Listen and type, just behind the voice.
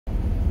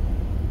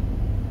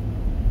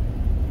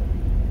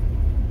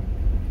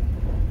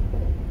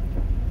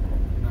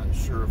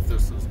sure if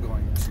this is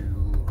going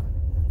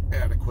to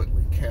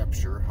adequately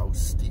capture how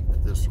steep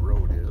this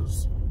road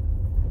is,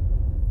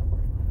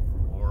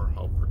 or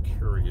how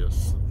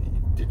precarious the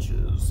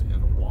ditches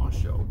and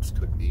washouts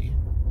could be.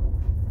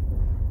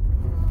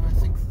 I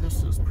think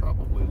this is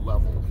probably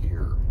level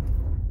here.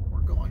 We're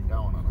going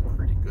down on a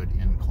pretty good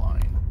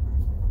incline.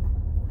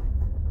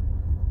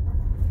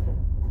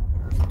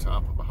 Here's the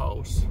top of a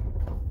house.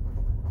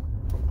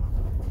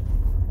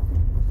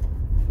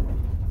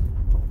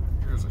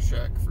 Here's a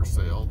shack for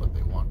sale that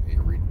they want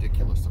a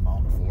ridiculous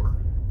amount for.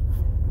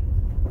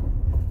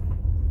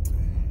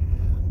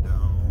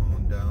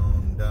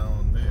 And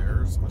down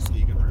there's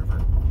Muskegon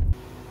River.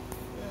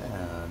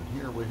 And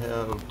here we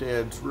have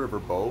Dad's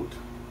riverboat.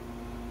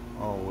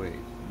 Oh wait,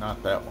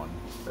 not that one.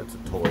 That's a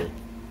toy.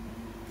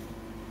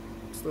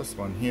 It's this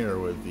one here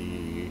with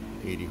the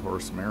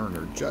 80-horse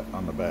Mariner jet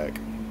on the back.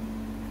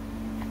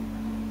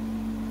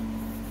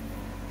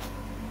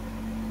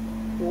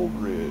 Old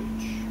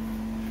Ridge.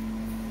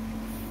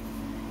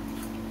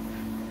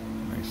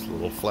 Nice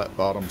little flat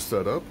bottom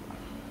setup.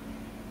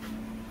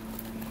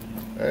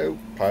 Oh,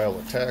 pile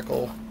of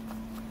tackle.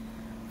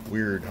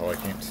 Weird how I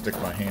can't stick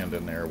my hand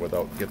in there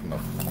without getting a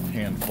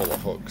handful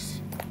of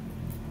hooks.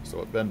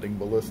 So at Bending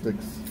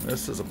Ballistics,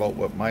 this is about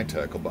what my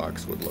tackle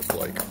box would look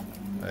like.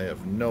 I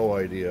have no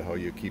idea how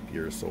you keep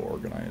yours so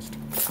organized.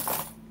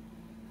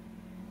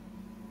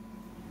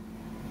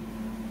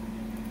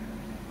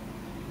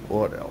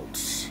 What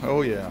else?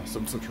 Oh yeah,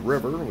 since it's a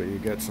river, we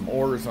got some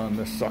oars on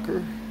this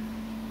sucker.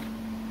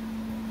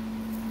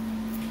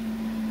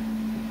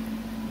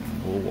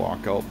 And we'll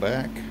walk out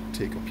back,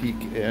 take a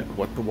peek at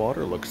what the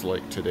water looks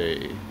like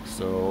today.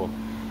 So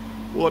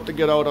we'll have to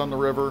get out on the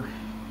river,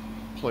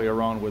 play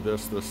around with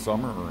this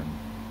summer, and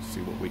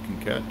see what we can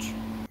catch.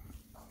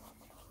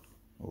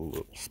 A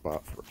little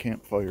spot for a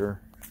campfire.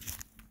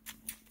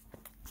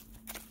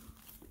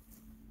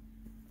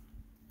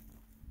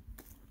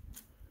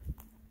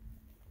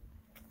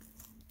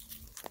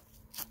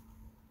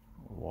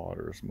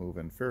 Water's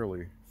moving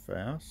fairly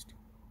fast.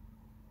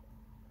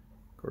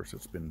 Of course,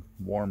 it's been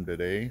warm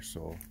today,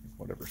 so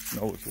whatever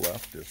snow is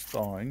left is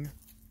thawing.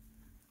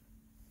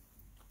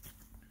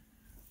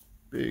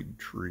 Big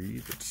tree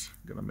that's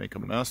gonna make a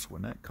mess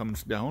when that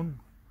comes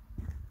down.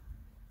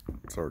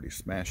 It's already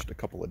smashed a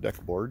couple of deck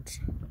boards,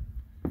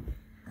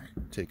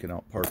 taken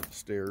out part of the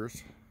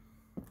stairs.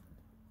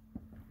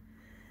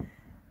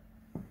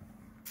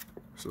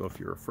 So if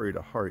you're afraid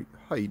of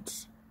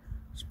heights,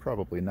 it's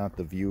probably not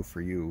the view for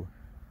you.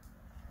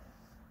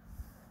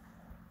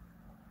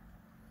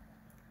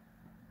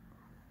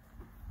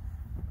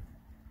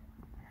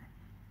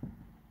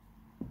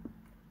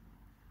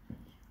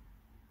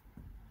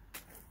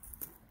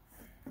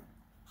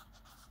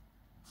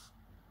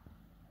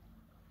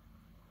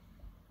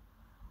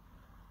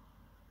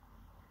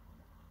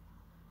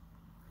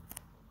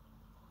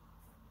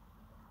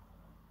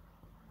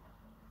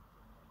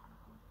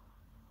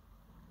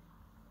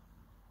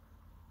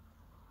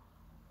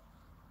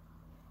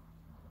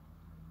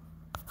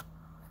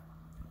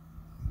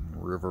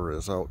 River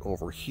is out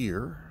over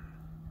here,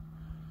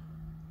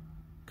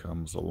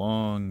 comes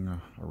along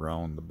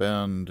around the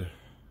bend,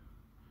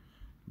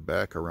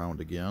 back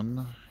around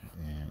again,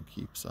 and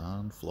keeps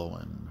on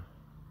flowing.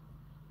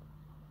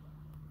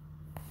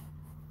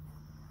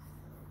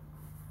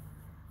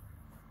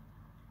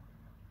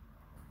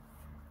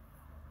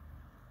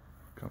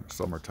 Come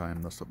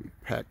summertime, this will be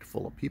packed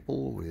full of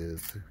people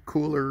with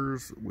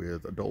coolers,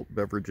 with adult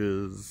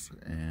beverages,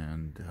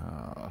 and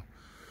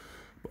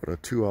about a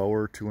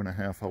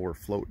 2.5 hour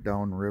float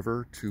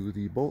downriver to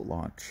the boat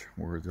launch,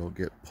 where they'll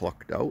get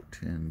plucked out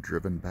and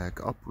driven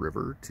back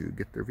upriver to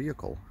get their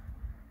vehicle.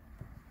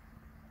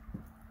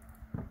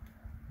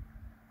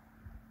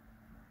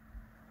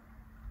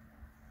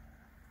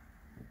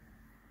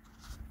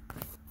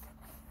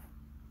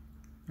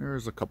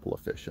 There's a couple of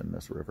fish in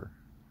this river.